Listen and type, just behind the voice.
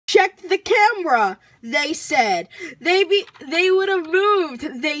the camera, they said. They would have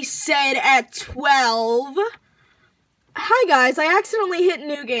moved, they said, at 12. Hi guys, I accidentally hit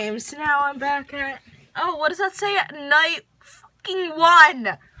new games. Now I'm back at, oh, what does that say? At night fucking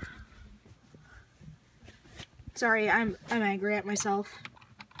 1. Sorry, I'm angry at myself.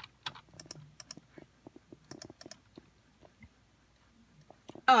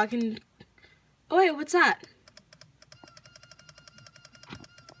 Oh, I can, oh wait, what's that?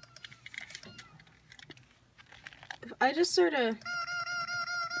 If I just sort of,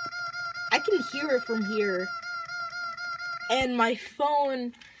 I can hear it from here. And my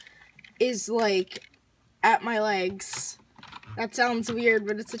phone is like at my legs. That sounds weird,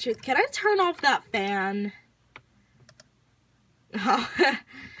 but it's the truth. Can I turn off that fan? I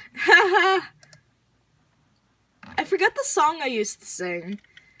forgot the song I used to sing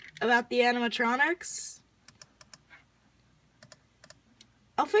about the animatronics.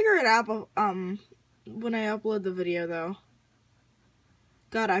 I'll figure it out when I upload the video though.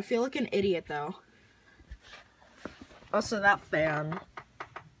 God, I feel like an idiot though. Also, that fan.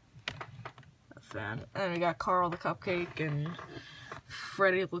 And we got Carl the Cupcake, and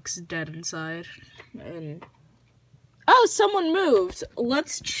Freddy looks dead inside. And oh, someone moved.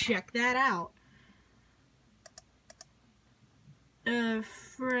 Let's check that out.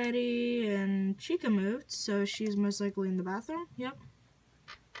 Freddy and Chica moved, so she's most likely in the bathroom. Yep.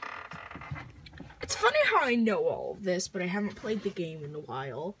 It's funny how I know all of this, but I haven't played the game in a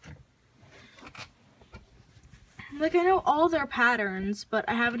while. Like, I know all their patterns, but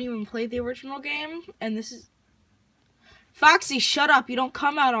I haven't even played the original game, and this is... Foxy, shut up, you don't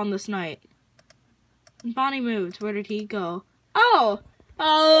come out on this night. Bonnie moved, where did he go? Oh,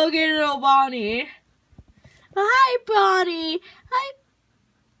 look at little Bonnie. Oh, hi, Bonnie. Hi.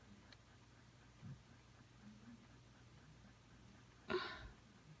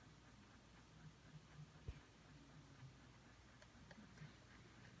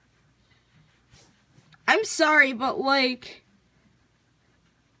 I'm sorry, but like,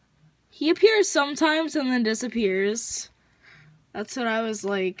 he appears sometimes and then disappears. That's what I was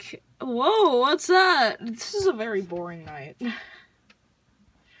like, whoa, what's that? This is a very boring night.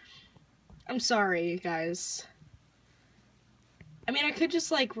 I'm sorry, guys. I mean, I could just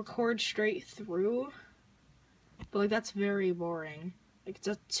like record straight through, but like, that's very boring. Like, it's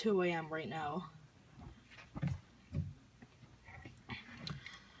at 2 AM right now.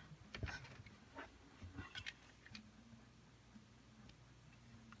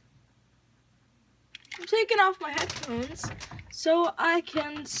 I'm taking off my headphones so I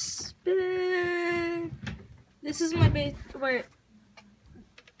can spin. This is my base. Wait.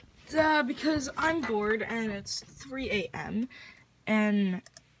 Because I'm bored and it's 3 AM and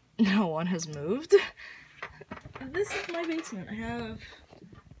no one has moved. This is my basement. I have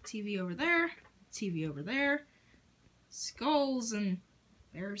TV over there, TV over there, skulls, and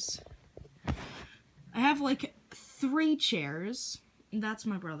there's. I have like 3 chairs. That's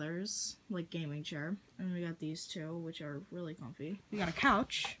my brother's, like, gaming chair. And we got these 2, which are really comfy. We got a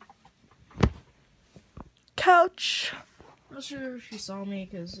couch. Couch! Not sure if you saw me,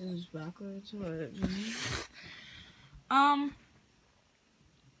 because it was backwards, but... I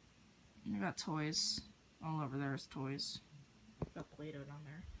got toys. All over there's toys. Got Play-Doh down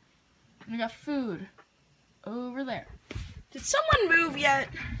there. And we got food. Over there. Did someone move yet?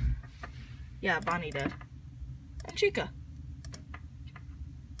 Yeah, Bonnie did. And Chica.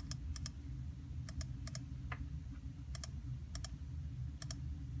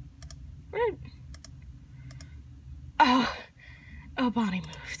 Oh, Bonnie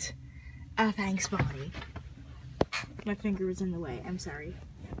moved. Oh, thanks, Bonnie. My finger was in the way. I'm sorry.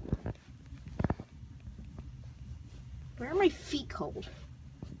 Where are my feet cold?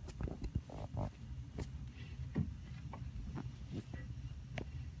 I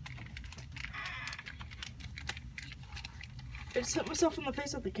just hit myself in the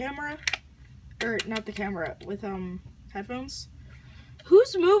face with the camera. Or, not the camera, with, headphones.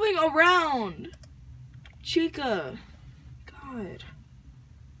 Who's moving around? Chica. God.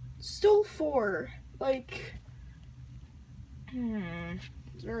 Still 4. Like,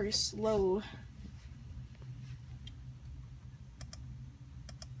 it's very slow.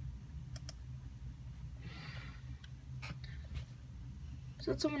 Is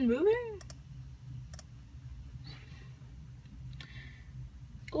that someone moving?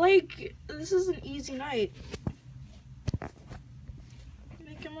 Like, this is an easy night.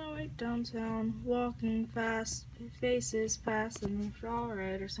 Making my way downtown, walking fast, faces passing,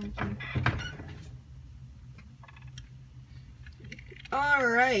 alright or something.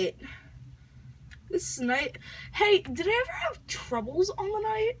 Alright. This night. Hey, did I ever have troubles on the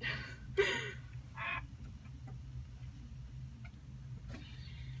night?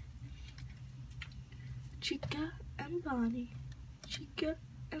 Chica and Bonnie. Chica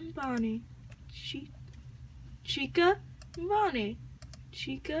and Bonnie. Chica and Bonnie.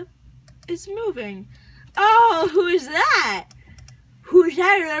 Chica is moving. Oh, who is that? Who is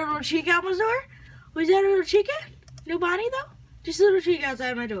that? A little Chica out my door? Was that a little Chica? No Bonnie though? Just a little Chica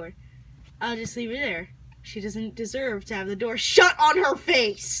outside my door. I'll just leave her there. She doesn't deserve to have the door shut on her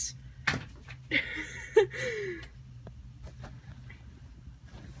face.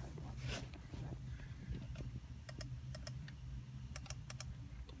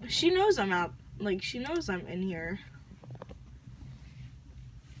 She knows I'm out. Like, she knows I'm in here.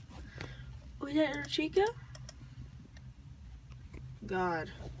 Was that little Chica?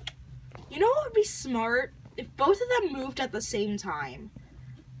 God. You know what would be smart? If both of them moved at the same time.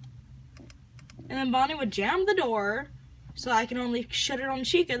 And then Bonnie would jam the door, so I can only shut it on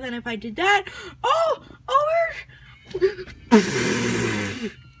Chica. Then if I did that,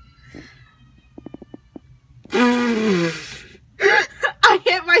 I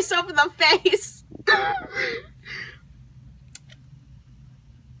hit myself in the face.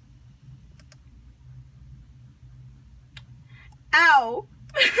 Ow.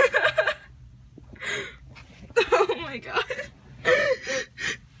 Oh my god.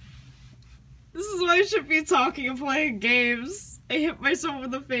 This is why I should be talking and playing games. I hit myself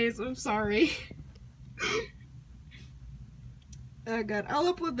in the face. I'm sorry. Oh god.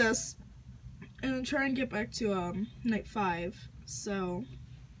 I'll upload this and try and get back to night 5. So,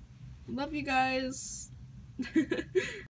 love you guys.